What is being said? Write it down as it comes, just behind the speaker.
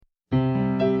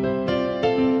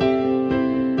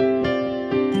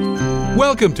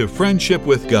Welcome to Friendship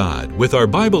with God with our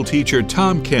Bible teacher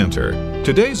Tom Cantor.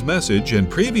 Today's message and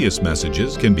previous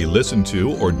messages can be listened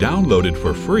to or downloaded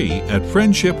for free at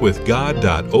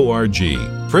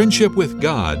friendshipwithgod.org.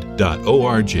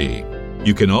 friendshipwithgod.org.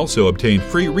 You can also obtain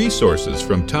free resources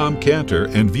from Tom Cantor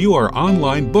and view our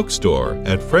online bookstore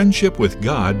at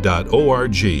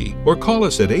friendshipwithgod.org or call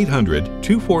us at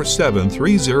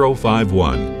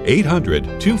 800-247-3051.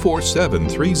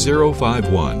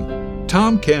 800-247-3051.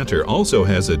 Tom Cantor also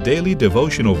has a daily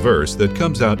devotional verse that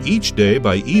comes out each day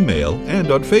by email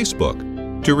and on Facebook.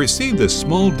 To receive this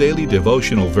small daily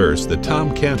devotional verse that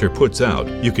Tom Cantor puts out,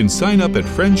 you can sign up at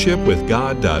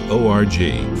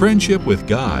friendshipwithgod.org,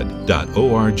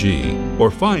 friendshipwithgod.org, or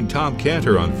find Tom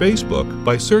Cantor on Facebook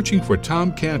by searching for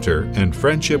Tom Cantor and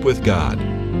Friendship with God.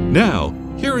 Now,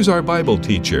 here is our Bible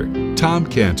teacher, Tom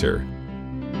Cantor.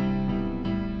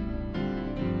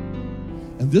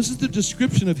 And this is the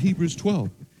description of Hebrews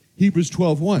 12. Hebrews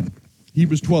 12:1.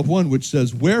 Hebrews 12:1, which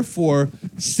says, "Wherefore,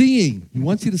 seeing," he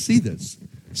wants you to see this,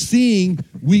 "seeing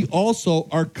we also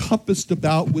are compassed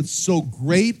about with so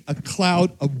great a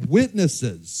cloud of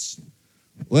witnesses,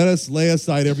 let us lay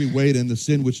aside every weight and the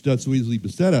sin which doth so easily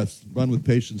beset us, run with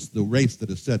patience the race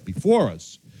that is set before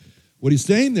us." What he's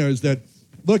saying there is that,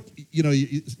 look, I don't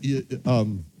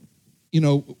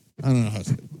know how to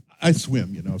say it. I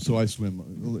swim, so I swim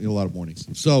a lot of mornings.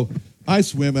 So I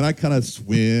swim, and I kind of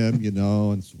swim,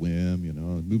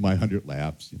 and move my 100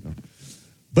 laps,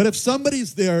 But if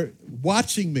somebody's there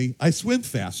watching me, I swim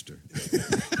faster.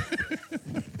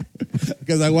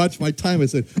 Because I watch my time. I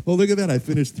said, well, look at that. I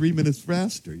finished 3 minutes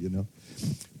faster,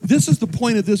 This is the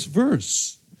point of this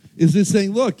verse, is it's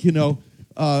saying, look, you're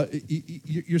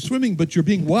swimming, but you're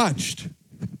being watched.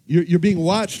 You're being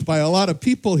watched by a lot of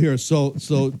people here, so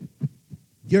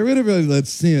get rid of that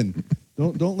sin.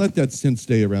 Don't let that sin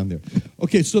stay around there.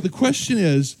 Okay, so the question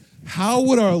is, how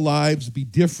would our lives be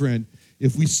different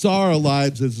if we saw our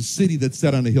lives as a city that's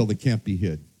set on a hill that can't be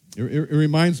hid? It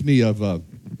reminds me of a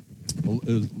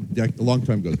long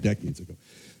time ago, decades ago,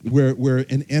 where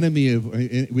an enemy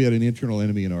we had an internal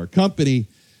enemy in our company,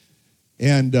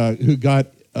 and who got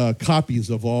copies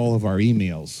of all of our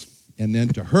emails, and then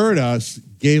to hurt us,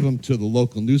 gave them to the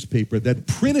local newspaper that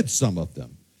printed some of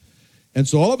them. And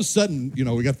so all of a sudden, we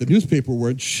got the newspaper.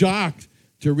 We're shocked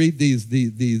to read these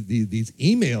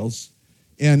emails,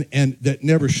 and that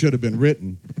never should have been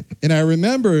written. And I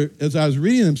remember, as I was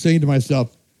reading them, saying to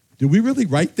myself, "Did we really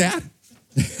write that?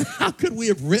 How could we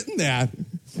have written that?"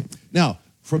 Now,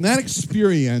 from that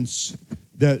experience,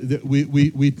 that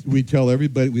we tell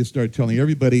everybody, we start telling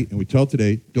everybody, and we tell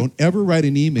today, don't ever write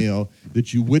an email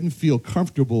that you wouldn't feel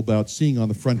comfortable about seeing on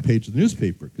the front page of the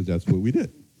newspaper, because that's what we did.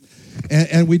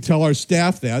 And we tell our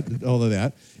staff all of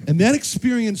that. And that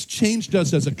experience changed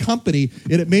us as a company,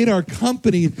 and it made our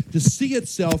company to see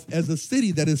itself as a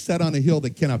city that is set on a hill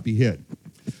that cannot be hid.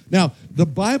 Now, the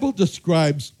Bible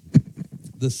describes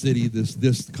the city,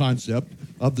 this concept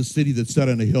of the city that's set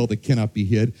on a hill that cannot be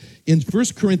hid, in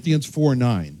 1 Corinthians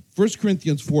 4:9. 1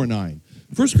 Corinthians 4:9.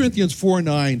 1 Corinthians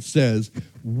 4:9 says,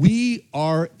 "We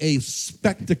are a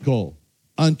spectacle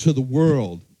unto the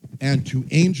world, and to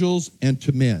angels, and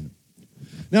to men."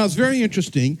 Now, it's very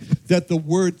interesting that the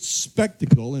word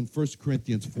spectacle in 1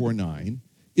 Corinthians 4:9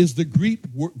 is the Greek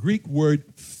word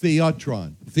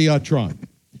theatron,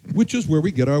 which is where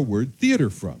we get our word theater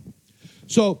from.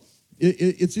 So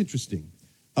it's interesting.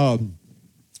 At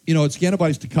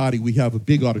Scanobitis Ducati, we have a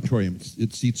big auditorium.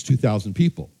 It seats 2,000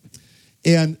 people.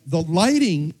 And the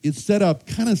lighting is set up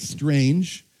kind of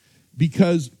strange,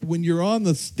 because when you're on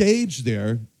the stage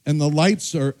there and the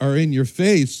lights are in your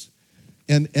face,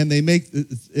 and they make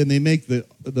the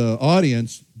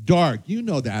audience dark. You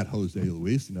know that, Jose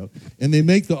Luis, And they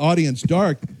make the audience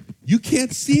dark. You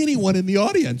can't see anyone in the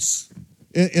audience.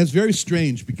 And it's very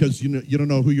strange, because you don't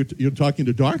know who you're talking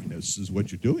to. Darkness is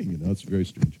what you're doing. It's very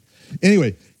strange.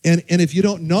 Anyway, and if you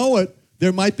don't know it,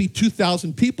 there might be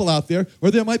 2,000 people out there,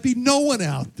 or there might be no one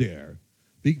out there,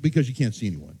 because you can't see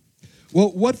anyone.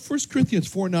 Well, what 1 Corinthians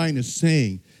 4:9 is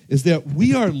saying is that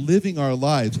we are living our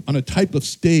lives on a type of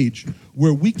stage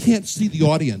where we can't see the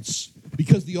audience,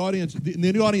 because the audience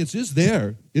is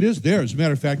there. It is there. As a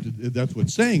matter of fact, that's what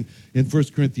it's saying in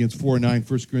 1 Corinthians 4:9,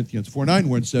 1 Corinthians 4:9,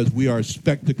 where it says we are a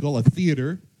spectacle, a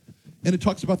theater, and it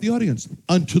talks about the audience,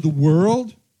 unto the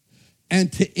world, and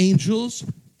to angels,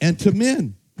 and to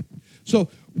men. So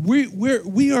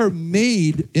we are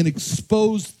made an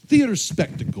exposed theater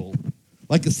spectacle,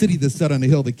 like a city that's set on a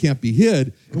hill that can't be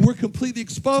hid, and we're completely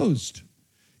exposed.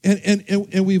 And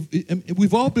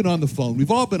we've all been on the phone.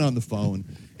 We've all been on the phone,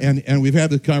 and we've had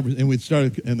the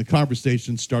conversation, and the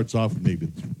conversation starts off maybe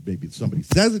maybe somebody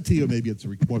says it to you, maybe it's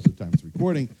most of the time it's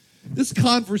recording. This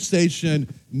conversation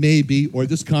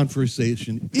this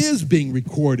conversation is being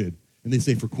recorded, and they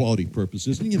say for quality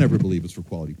purposes, and you never believe it's for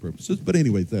quality purposes, but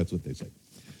anyway, that's what they say.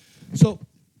 So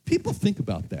people think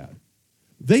about that.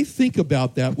 They think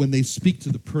about that when they speak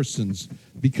to the persons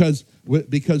because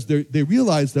they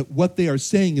realize that what they are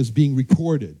saying is being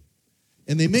recorded.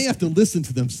 And they may have to listen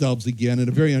to themselves again in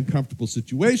a very uncomfortable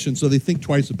situation, so they think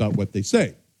twice about what they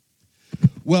say.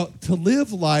 Well, to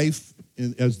live life,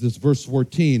 as this verse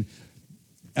 14,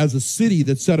 as a city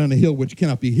that's set on a hill which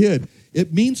cannot be hid,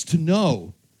 it means to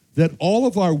know that all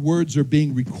of our words are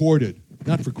being recorded,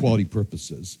 not for quality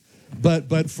purposes,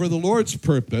 but for the Lord's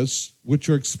purpose, which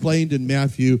are explained in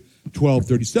Matthew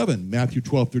 12:37. Matthew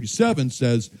 12:37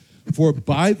 says, "For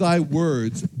by thy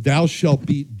words thou shalt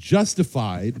be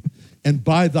justified, and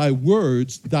by thy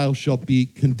words thou shalt be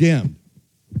condemned."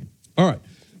 All right,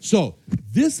 so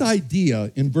this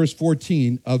idea in verse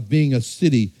 14 of being a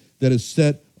city that is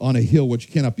set on a hill which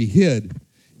cannot be hid,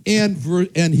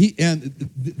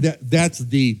 that's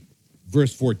the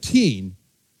verse 14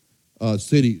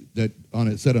 city that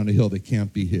set on a hill that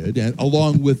can't be hid, and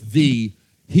along with the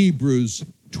Hebrews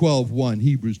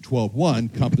 12:1,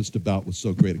 compassed about with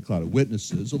so great a cloud of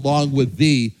witnesses, along with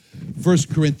the 1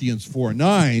 Corinthians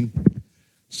 4:9,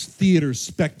 theater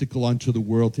spectacle unto the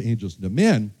world, to angels and to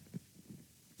men.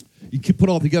 You can put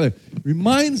it all together.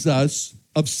 Reminds us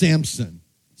of Samson.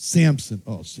 Samson.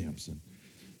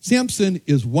 Samson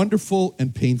is wonderful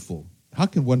and painful. How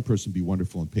can one person be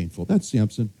wonderful and painful? That's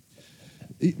Samson.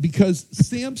 Because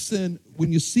Samson,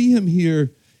 when you see him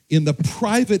here in the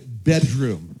private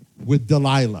bedroom with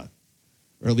Delilah,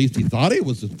 or at least he thought it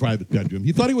was his private bedroom.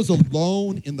 He thought he was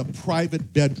alone in the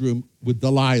private bedroom with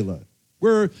Delilah,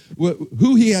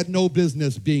 who he had no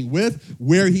business being with,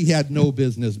 where he had no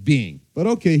business being. But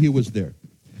okay, he was there.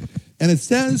 And it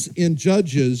says in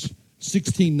Judges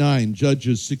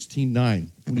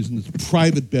 16:9, when he's in this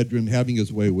private bedroom having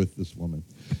his way with this woman.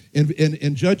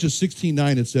 In Judges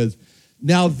 16:9, it says,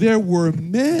 "Now there were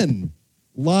men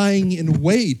lying in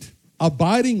wait,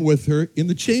 abiding with her in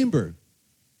the chamber."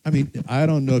 I mean, I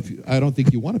don't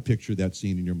think you want to picture that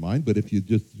scene in your mind, but if you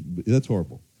just, that's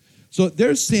horrible. So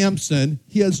there's Samson.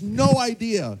 He has no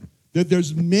idea that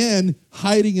there's men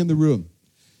hiding in the room.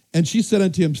 "And she said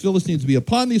unto him, Philistines be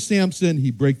upon thee, Samson. He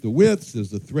brake the withs, as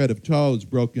the thread of tow is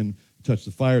broken, touched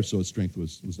the fire, so his strength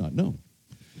was not known."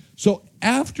 So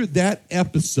after that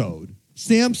episode,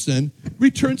 Samson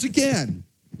returns again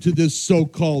to this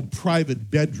so-called private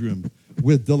bedroom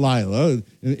with Delilah.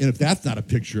 And if that's not a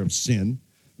picture of sin,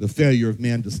 the failure of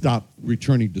man to stop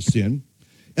returning to sin.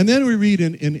 And then we read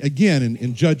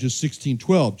in Judges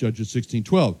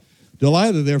 16:12,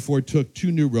 "Delilah therefore took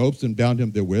 2 new ropes and bound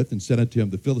him therewith, and said unto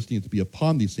him, The Philistines be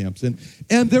upon thee, Samson.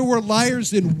 And there were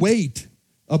liars in wait,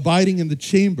 abiding in the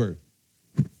chamber."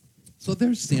 So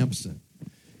there's Samson.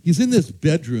 He's in this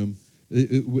bedroom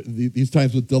these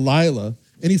times with Delilah,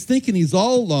 and he's thinking he's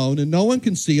all alone, and no one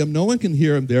can see him, no one can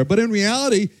hear him there. But in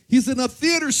reality, he's in a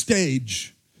theater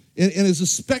stage, and is a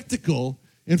spectacle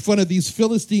in front of these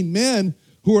Philistine men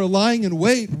who are lying in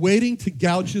wait, waiting to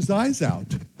gouge his eyes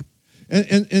out.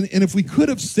 And if we could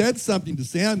have said something to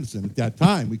Samson at that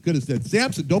time, we could have said,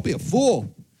 "Samson, don't be a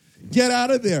fool. Get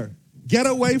out of there. Get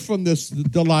away from this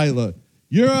Delilah.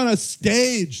 You're on a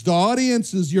stage. The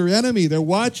audience is your enemy. They're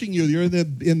watching you. You're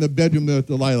in the bedroom with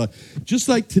Delilah." Just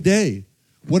like today,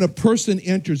 when a person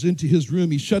enters into his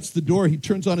room, he shuts the door, he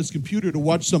turns on his computer to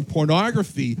watch some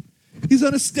pornography. He's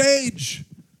on a stage.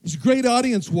 There's a great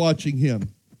audience watching him.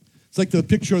 It's like the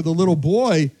picture of the little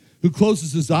boy who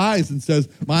closes his eyes and says,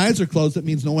 "My eyes are closed, that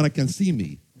means no one can see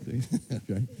me."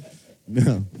 Okay.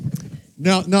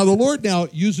 Now the Lord now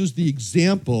uses the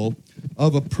example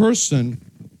of a person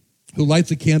who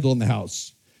lights a candle in the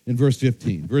house in verse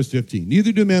 15. Verse 15,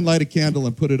 "Neither do men light a candle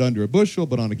and put it under a bushel,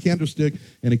 but on a candlestick,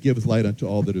 and it giveth light unto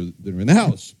all that are in the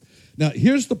house." Now,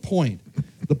 here's the point.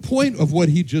 The point of what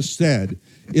he just said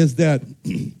is that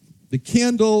the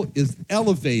candle is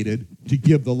elevated to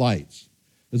give the lights.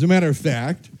 As a matter of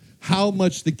fact, how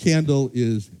much the candle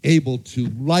is able to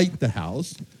light the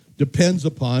house depends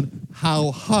upon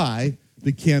how high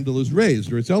the candle is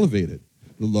raised or it's elevated.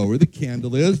 The lower the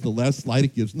candle is, the less light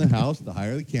it gives in the house. The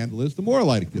higher the candle is, the more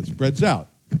light it gives, spreads out.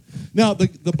 Now,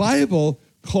 the Bible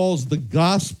calls the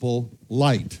gospel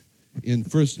light in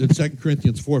 2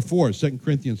 Corinthians 4:4. 2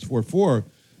 Corinthians 4:4,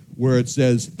 where it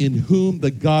says, "In whom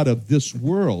the God of this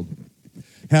world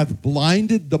hath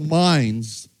blinded the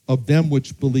minds of them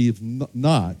which believe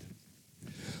not,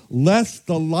 lest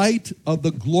the light of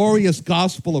the glorious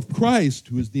gospel of Christ,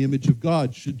 who is the image of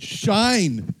God, should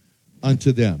shine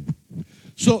unto them."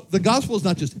 So the gospel is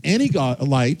not just any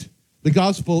light. The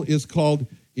gospel is called,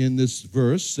 in this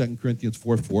verse, 2 Corinthians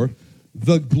 4:4,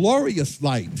 the glorious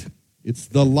light. It's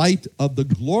the light of the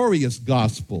glorious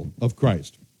gospel of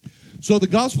Christ. So the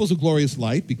gospel is a glorious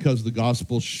light because the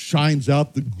gospel shines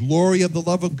out the glory of the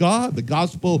love of God. The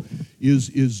gospel is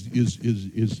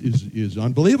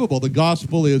unbelievable. The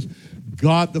gospel is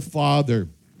God the Father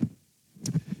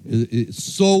is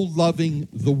so loving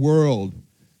the world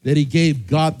that he gave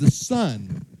God the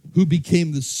Son, who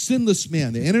became the sinless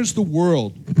man that enters the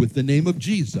world with the name of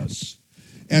Jesus,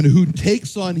 and who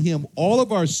takes on him all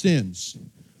of our sins.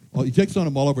 Well, he takes on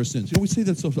him all of our sins. You know, we say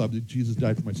that so often, Jesus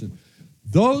died for my sins.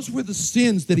 Those were the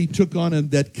sins that he took on and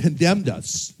that condemned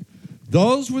us.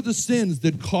 Those were the sins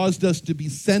that caused us to be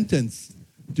sentenced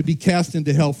to be cast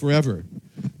into hell forever.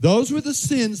 Those were the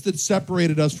sins that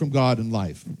separated us from God in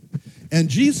life. And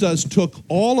Jesus took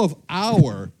all of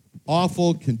our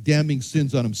awful, condemning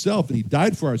sins on himself, and he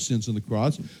died for our sins on the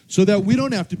cross so that we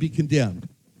don't have to be condemned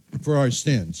for our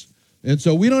sins. And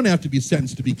so we don't have to be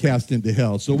sentenced to be cast into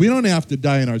hell. So we don't have to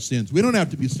die in our sins. We don't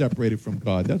have to be separated from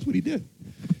God. That's what he did.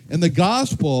 And the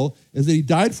gospel is that he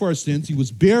died for our sins, he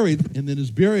was buried, and then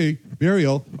his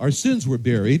burial, our sins were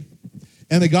buried.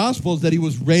 And the gospel is that he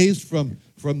was raised from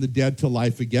the dead to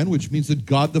life again, which means that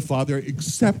God the Father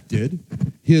accepted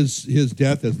his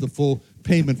death as the full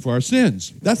payment for our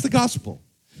sins. That's the gospel.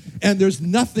 And there's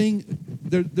nothing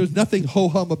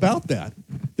ho-hum about that.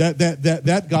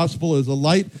 That gospel is a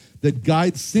light that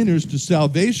guides sinners to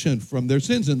salvation from their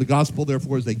sins, and the gospel,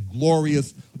 therefore, is a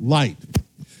glorious light.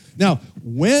 Now,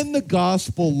 when the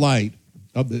gospel light,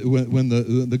 when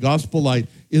the gospel light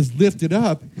is lifted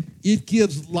up, it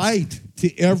gives light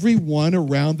to everyone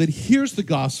around that hears the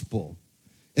gospel.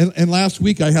 And last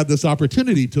week I had this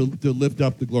opportunity to lift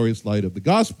up the glorious light of the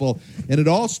gospel, and it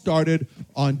all started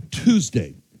on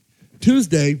Tuesday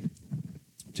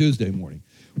morning,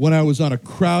 when I was on a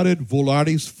crowded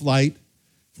Volaris flight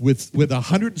with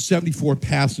 174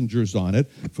 passengers on it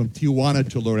from Tijuana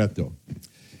to Loreto.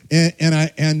 And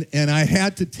I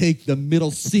had to take the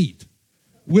middle seat,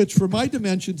 which for my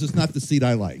dimensions is not the seat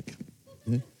I like.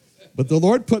 But the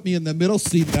Lord put me in the middle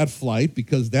seat of that flight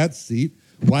because that seat,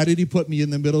 why did he put me in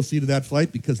the middle seat of that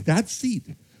flight? Because that seat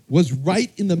was right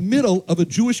in the middle of a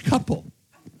Jewish couple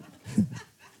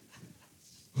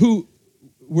who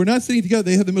were not sitting together.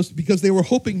 They had the most, because they were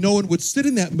hoping no one would sit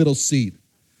in that middle seat.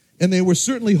 And they were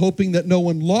certainly hoping that no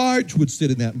one large would sit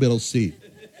in that middle seat.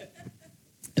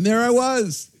 And there I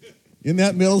was, in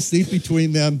that middle seat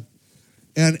between them.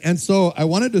 And so I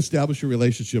wanted to establish a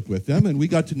relationship with them, and we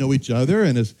got to know each other,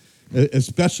 and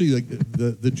especially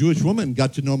the Jewish woman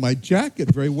got to know my jacket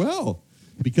very well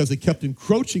because it kept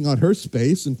encroaching on her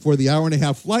space, and for the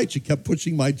hour-and-a-half flight, she kept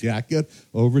pushing my jacket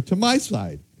over to my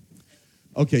side.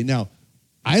 Okay, now,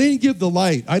 I didn't give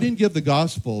the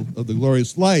gospel of the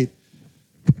glorious light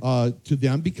to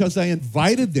them because I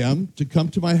invited them to come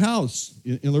to my house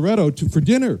in Loreto for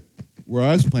dinner, where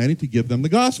I was planning to give them the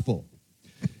gospel.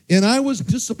 And I was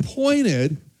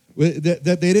disappointed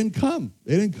that they didn't come.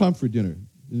 They didn't come for dinner.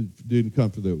 They didn't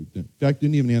come for the dinner. In fact,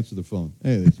 didn't even answer the phone.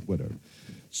 Hey, it's whatever.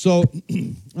 So, all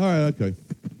right, okay.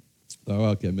 Oh,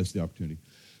 okay, I missed the opportunity.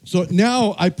 So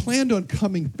now I planned on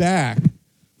coming back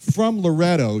from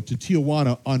Loreto to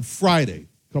Tijuana on Friday,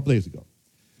 a couple days ago.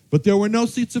 But there were no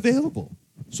seats available.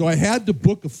 So I had to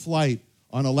book a flight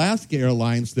on Alaska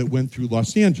Airlines that went through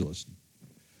Los Angeles.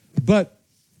 But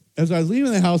as I was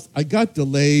leaving the house, I got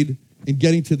delayed in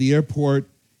getting to the airport.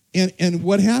 And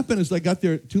what happened is I got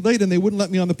there too late, and they wouldn't let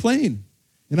me on the plane.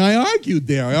 And I argued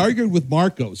there. I argued with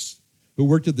Marcos, who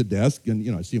worked at the desk,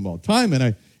 and I see him all the time.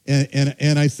 And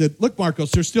I said, "Look,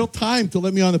 Marcos, there's still time to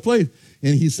let me on the plane."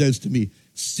 And he says to me,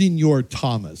 "Senor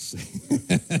Thomas,"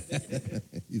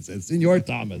 he says, "Senor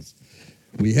Thomas,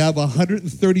 we have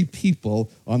 130 people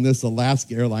on this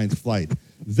Alaska Airlines flight.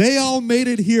 They all made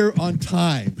it here on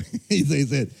time," he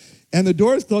said. "And the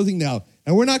door is closing now,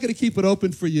 and we're not going to keep it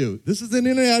open for you. This is an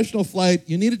international flight.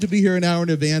 You needed to be here an hour in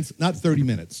advance, not 30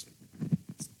 minutes.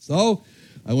 So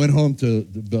I went home to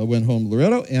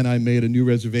Loreto, and I made a new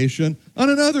reservation on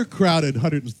another crowded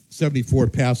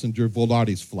 174-passenger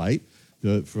Volaris flight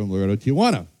from Loreto to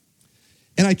Tijuana.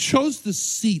 And I chose the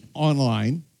seat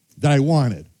online that I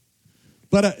wanted.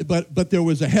 But there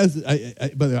was I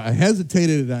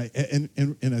hesitated and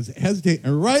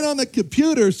right on the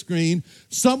computer screen,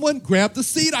 someone grabbed the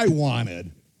seat I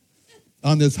wanted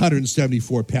on this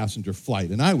 174 passenger flight,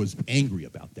 and I was angry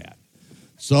about that.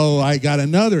 So I got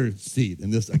another seat,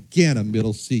 and this again a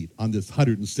middle seat on this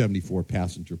 174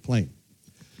 passenger plane.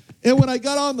 And when I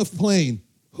got on the plane,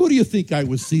 who do you think I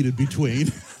was seated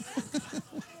between?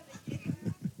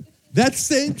 That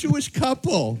same Jewish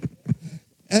couple.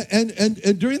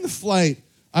 And during the flight,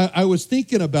 I was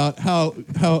thinking about how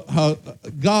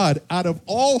God, out of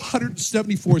all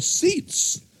 174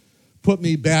 seats, put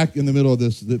me back in the middle of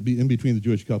this, in between the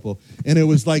Jewish couple. And it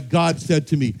was like God said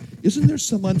to me, isn't there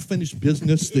some unfinished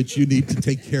business that you need to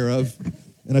take care of?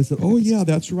 And I said, oh, yeah,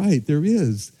 that's right, there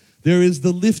is. There is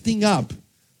the lifting up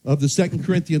of the 2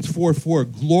 Corinthians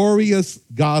 4:4, glorious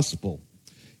gospel,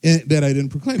 that I didn't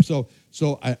proclaim. So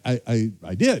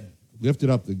I did,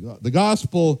 lifted up the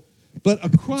gospel. But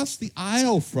across the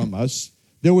aisle from us,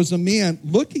 there was a man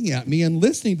looking at me and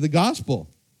listening to the gospel.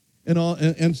 And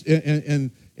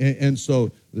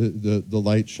so the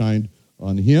light shined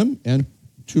on him and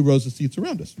 2 rows of seats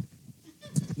around us.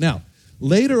 Now,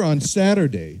 later on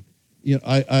Saturday,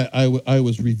 I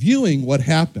was reviewing what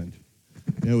happened.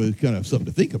 It was kind of something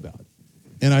to think about.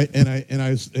 And when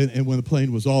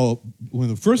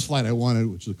the first flight I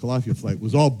wanted, which was the Calafia flight,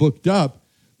 was all booked up,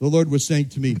 the Lord was saying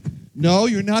to me, no,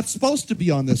 you're not supposed to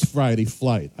be on this Friday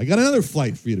flight. I got another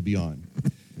flight for you to be on.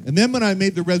 And then when I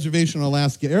made the reservation on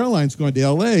Alaska Airlines going to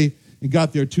L.A. and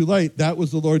got there too late, that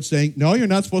was the Lord saying, no, you're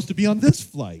not supposed to be on this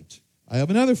flight. I have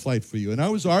another flight for you. And I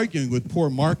was arguing with poor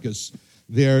Marcus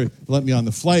there to let me on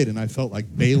the flight, and I felt like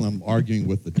Balaam arguing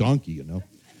with the donkey,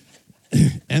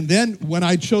 And then when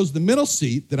I chose the middle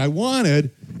seat that I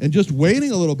wanted, and just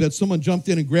waiting a little bit, someone jumped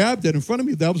in and grabbed it in front of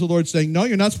me. That was the Lord saying, no,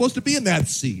 you're not supposed to be in that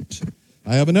seat.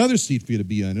 I have another seat for you to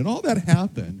be in. And all that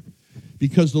happened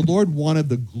because the Lord wanted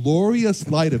the glorious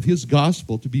light of his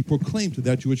gospel to be proclaimed to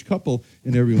that Jewish couple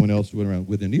and everyone else who went around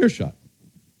within earshot.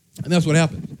 And that's what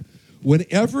happened.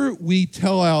 Whenever we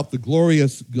tell out the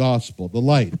glorious gospel, the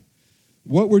light,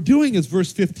 what we're doing is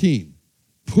verse 15.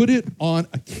 Put it on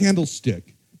a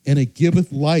candlestick, and it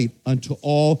giveth light unto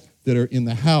all that are in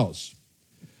the house.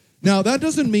 Now, that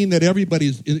doesn't mean that everybody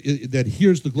that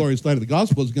hears the glorious light of the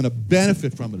gospel is going to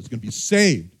benefit from it, is going to be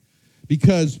saved,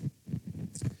 because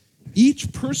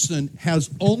each person has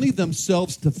only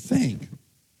themselves to thank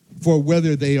for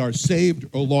whether they are saved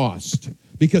or lost,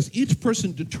 because each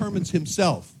person determines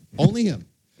himself, only him,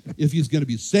 if he's going to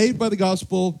be saved by the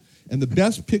gospel, and the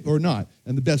best or not.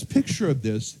 And the best picture of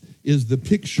this is the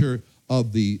picture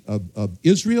of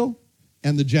Israel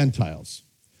and the Gentiles.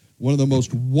 One of the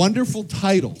most wonderful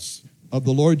titles of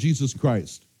the Lord Jesus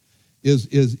Christ is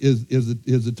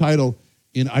a title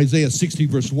in Isaiah 60,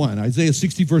 verse 1. Isaiah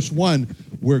 60, verse 1,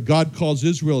 where God calls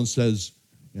Israel and says,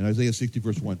 in Isaiah 60,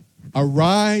 verse 1,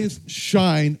 arise,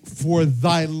 shine, for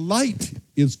thy light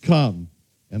is come,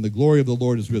 and the glory of the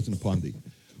Lord is risen upon thee.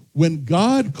 When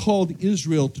God called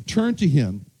Israel to turn to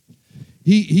him,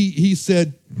 he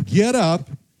said, get up,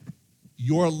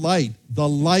 your light, the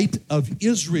light of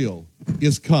Israel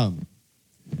is come.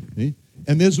 Okay?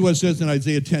 And this is what it says in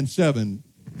Isaiah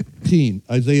 10:17,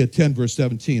 Isaiah 10, verse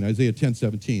 17, Isaiah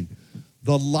 10:17.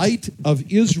 The light of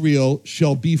Israel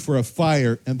shall be for a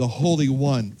fire, and the Holy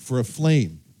One for a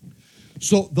flame.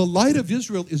 So the light of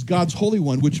Israel is God's Holy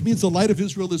One, which means the light of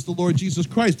Israel is the Lord Jesus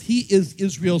Christ. He is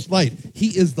Israel's light.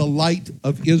 He is the light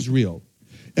of Israel.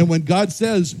 And when God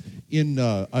says in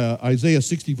Isaiah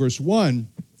 60, verse 1,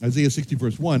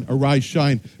 arise,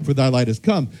 shine, for thy light has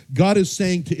come, God is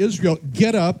saying to Israel,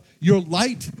 get up, your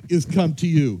light is come to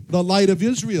you. The light of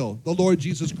Israel, the Lord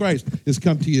Jesus Christ, is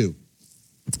come to you.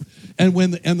 And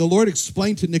the Lord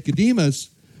explained to Nicodemus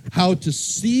how to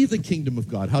see the kingdom of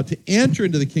God, how to enter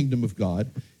into the kingdom of God,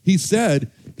 he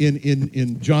said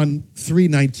in John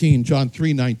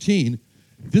 3:19,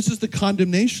 this is the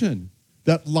condemnation,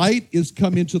 that light is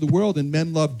come into the world, and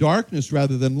men love darkness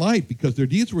rather than light, because their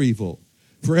deeds were evil.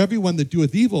 For everyone that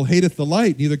doeth evil hateth the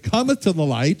light, neither cometh to the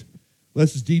light,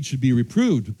 lest his deeds should be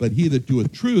reproved. But he that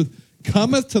doeth truth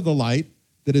cometh to the light,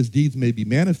 that his deeds may be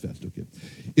manifest. Okay.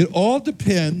 It all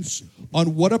depends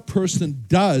on what a person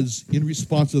does in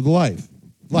response to the light.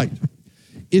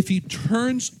 If he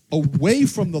turns away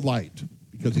from the light,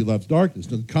 because he loves darkness,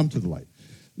 doesn't come to the light,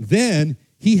 then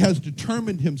he has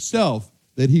determined himself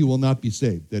that he will not be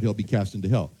saved, that he'll be cast into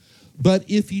hell. But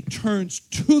if he turns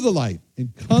to the light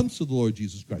and comes to the Lord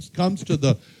Jesus Christ, comes to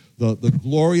the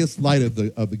glorious light of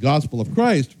the gospel of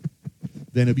Christ,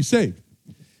 then he'll be saved.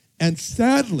 And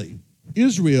sadly,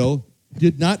 Israel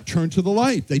did not turn to the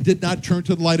light. They did not turn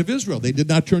to the light of Israel. They did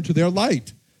not turn to their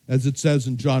light, as it says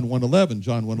in John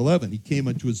 1:11. He came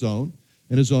unto his own,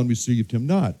 and his own received him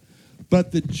not.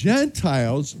 But the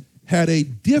Gentiles had a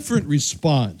different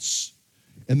response.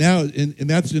 And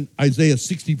that's in Isaiah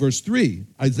 60, verse 3.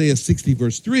 Isaiah 60,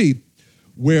 verse 3,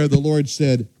 where the Lord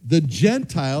said, the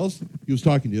Gentiles, he was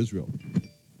talking to Israel,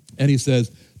 and he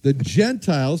says, the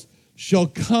Gentiles shall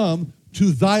come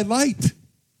to thy light.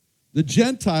 The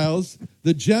Gentiles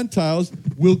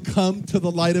will come to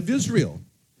the light of Israel.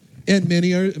 And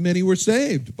many were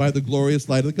saved by the glorious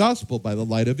light of the gospel, by the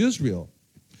light of Israel.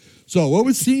 So what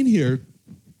we're seeing here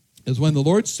is when the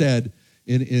Lord said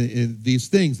in these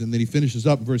things, and then he finishes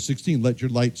up in verse 16, let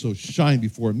your light so shine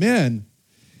before men,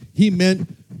 he meant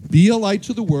be a light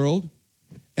to the world,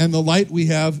 and the light we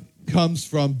have comes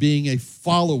from being a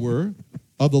follower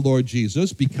of the Lord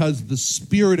Jesus, because the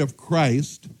Spirit of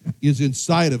Christ is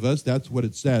inside of us. That's what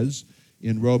it says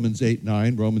in Romans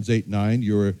 8:9. Romans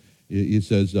 8:9, it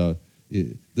says,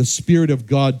 the Spirit of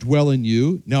God dwell in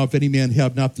you. Now, if any man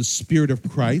have not the Spirit of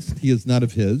Christ, he is not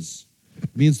of his.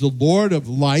 It means the Lord of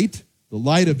light, the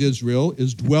light of Israel,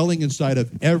 is dwelling inside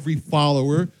of every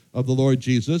follower of the Lord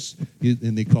Jesus.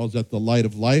 And he calls that the light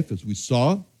of life, as we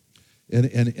saw.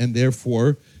 And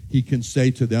therefore, he can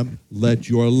say to them, let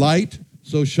your light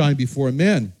so shine before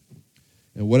men.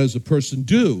 And what does a person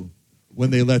do when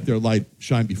they let their light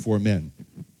shine before men?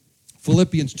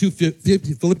 Philippians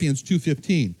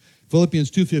 2:15.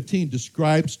 Philippians 2:15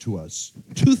 describes to us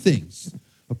two things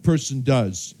a person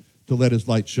does to let his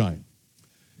light shine.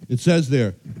 It says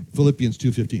there, Philippians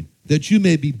 2:15, that you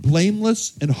may be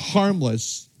blameless and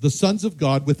harmless, the sons of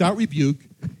God, without rebuke,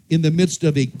 in the midst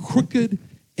of a crooked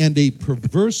and a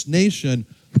perverse nation,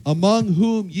 among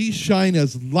whom ye shine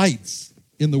as lights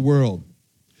in the world.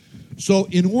 So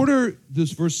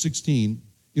this verse 16,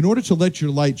 in order to let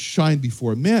your light shine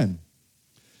before men,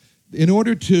 in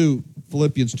order to,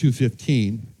 Philippians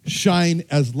 2:15, shine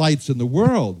as lights in the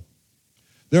world,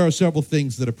 there are several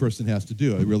things that a person has to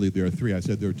do. Really, there are three. I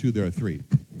said there are two, there are three.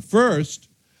 First,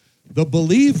 the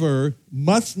believer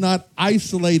must not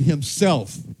isolate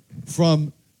himself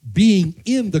from being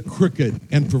in the crooked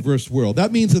and perverse world.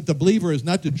 That means that the believer is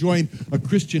not to join a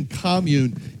Christian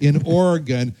commune in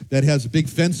Oregon that has a big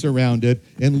fence around it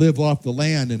and live off the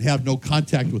land and have no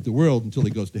contact with the world until he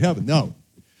goes to heaven. No.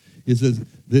 It says,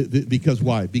 because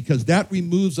why? Because that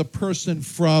removes a person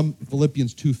from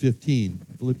Philippians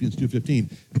 2:15,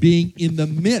 being in the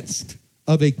midst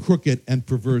of a crooked and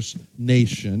perverse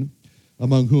nation,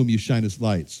 among whom you shine as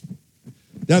lights.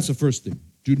 That's the first thing.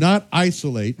 Do not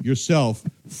isolate yourself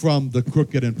from the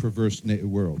crooked and perverse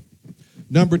world.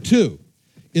 Number two,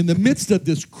 in the midst of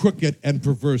this crooked and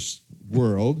perverse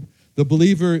world, the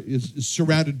believer is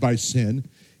surrounded by sin,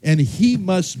 and he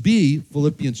must be,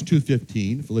 Philippians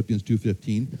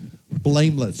 2:15,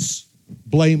 blameless.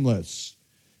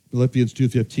 Philippians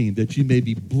 2:15, that ye may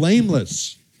be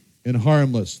blameless and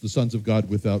harmless, the sons of God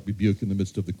without rebuke, in the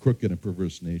midst of the crooked and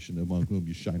perverse nation, among whom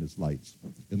you shine as lights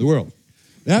in the world.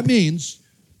 That means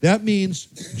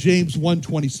James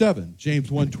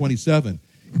 1:27,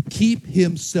 keep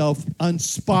himself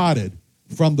unspotted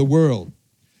from the world.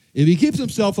 If he keeps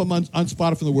himself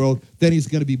unspotted from the world, then he's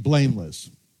going to be blameless.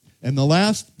 And the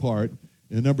last part,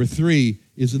 number 3,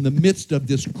 is in the midst of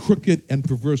this crooked and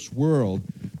perverse world,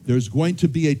 there's going to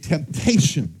be a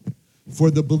temptation for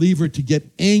the believer to get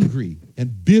angry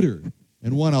and bitter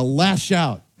and want to lash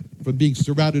out from being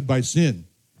surrounded by sin.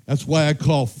 That's why I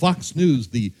call Fox News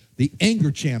the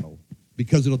anger channel,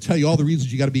 because it'll tell you all the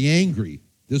reasons you got to be angry,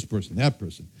 this person, that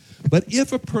person. But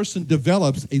if a person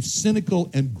develops a cynical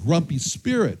and grumpy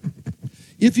spirit,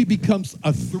 if he becomes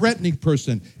a threatening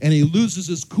person and he loses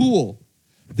his cool,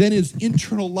 then his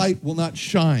internal light will not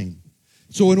shine.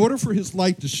 So in order for his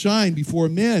light to shine before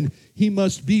men, he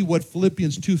must be what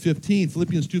Philippians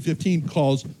 2:15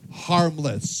 calls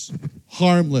harmless.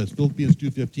 Philippians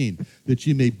 2:15, that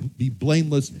ye may be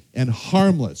blameless and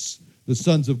harmless, the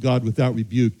sons of God without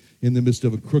rebuke, in the midst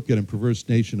of a crooked and perverse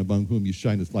nation, among whom you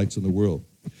shine as lights in the world.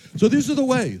 So these are the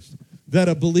ways that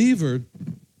a believer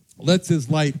lets his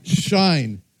light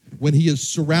shine when he is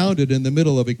surrounded in the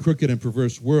middle of a crooked and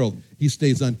perverse world. He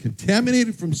stays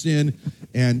uncontaminated from sin,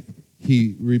 and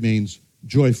he remains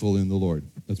joyful in the Lord.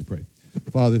 Let's pray.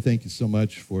 Father, thank you so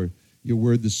much for your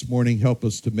word this morning. Help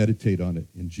us to meditate on it.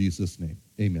 In Jesus' name,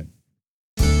 amen.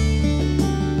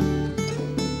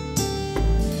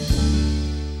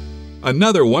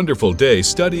 Another wonderful day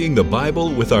studying the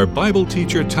Bible with our Bible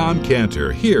teacher Tom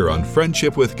Cantor here on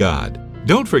Friendship with God.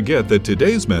 Don't forget that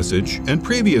today's message and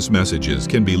previous messages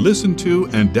can be listened to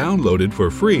and downloaded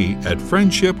for free at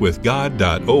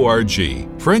friendshipwithgod.org.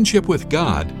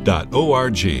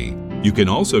 friendshipwithgod.org. You can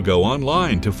also go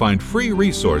online to find free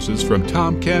resources from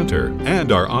Tom Cantor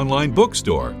and our online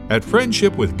bookstore at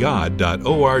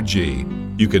friendshipwithgod.org.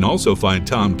 You can also find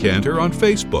Tom Cantor on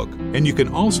Facebook, and you can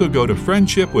also go to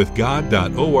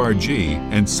friendshipwithgod.org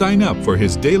and sign up for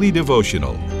his daily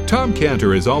devotional. Tom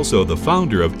Cantor is also the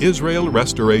founder of Israel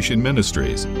Restoration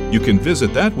Ministries. You can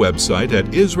visit that website at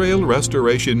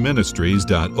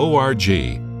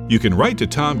israelrestorationministries.org. You can write to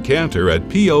Tom Cantor at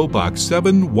P.O. Box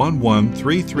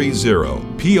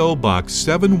 711330, P.O. Box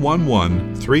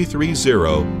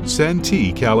 711330,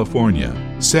 Santee, California.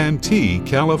 Santee,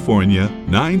 California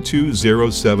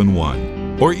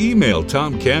 92071. Or email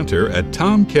Tom Cantor at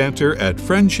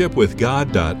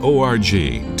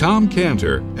tomcantor@friendshipwithgod.org. Tom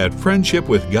Cantor at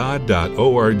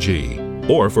friendshipwithgod.org.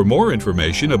 Or for more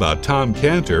information about Tom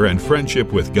Cantor and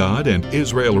Friendship with God and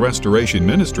Israel Restoration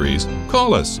Ministries,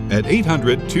 call us at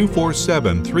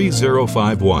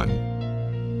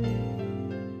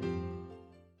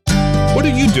 800-247-3051. What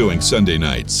are you doing Sunday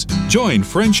nights? Join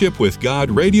Friendship with God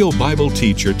radio Bible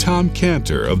teacher Tom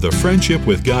Cantor of the Friendship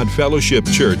with God Fellowship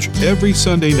Church every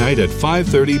Sunday night at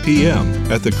 5:30 p.m.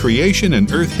 at the Creation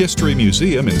and Earth History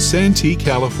Museum in Santee,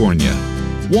 California.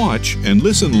 Watch and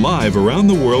listen live around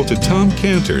the world to Tom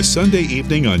Cantor Sunday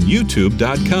evening on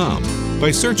YouTube.com by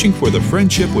searching for the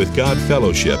Friendship with God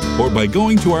Fellowship or by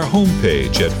going to our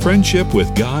homepage at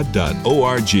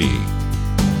friendshipwithgod.org.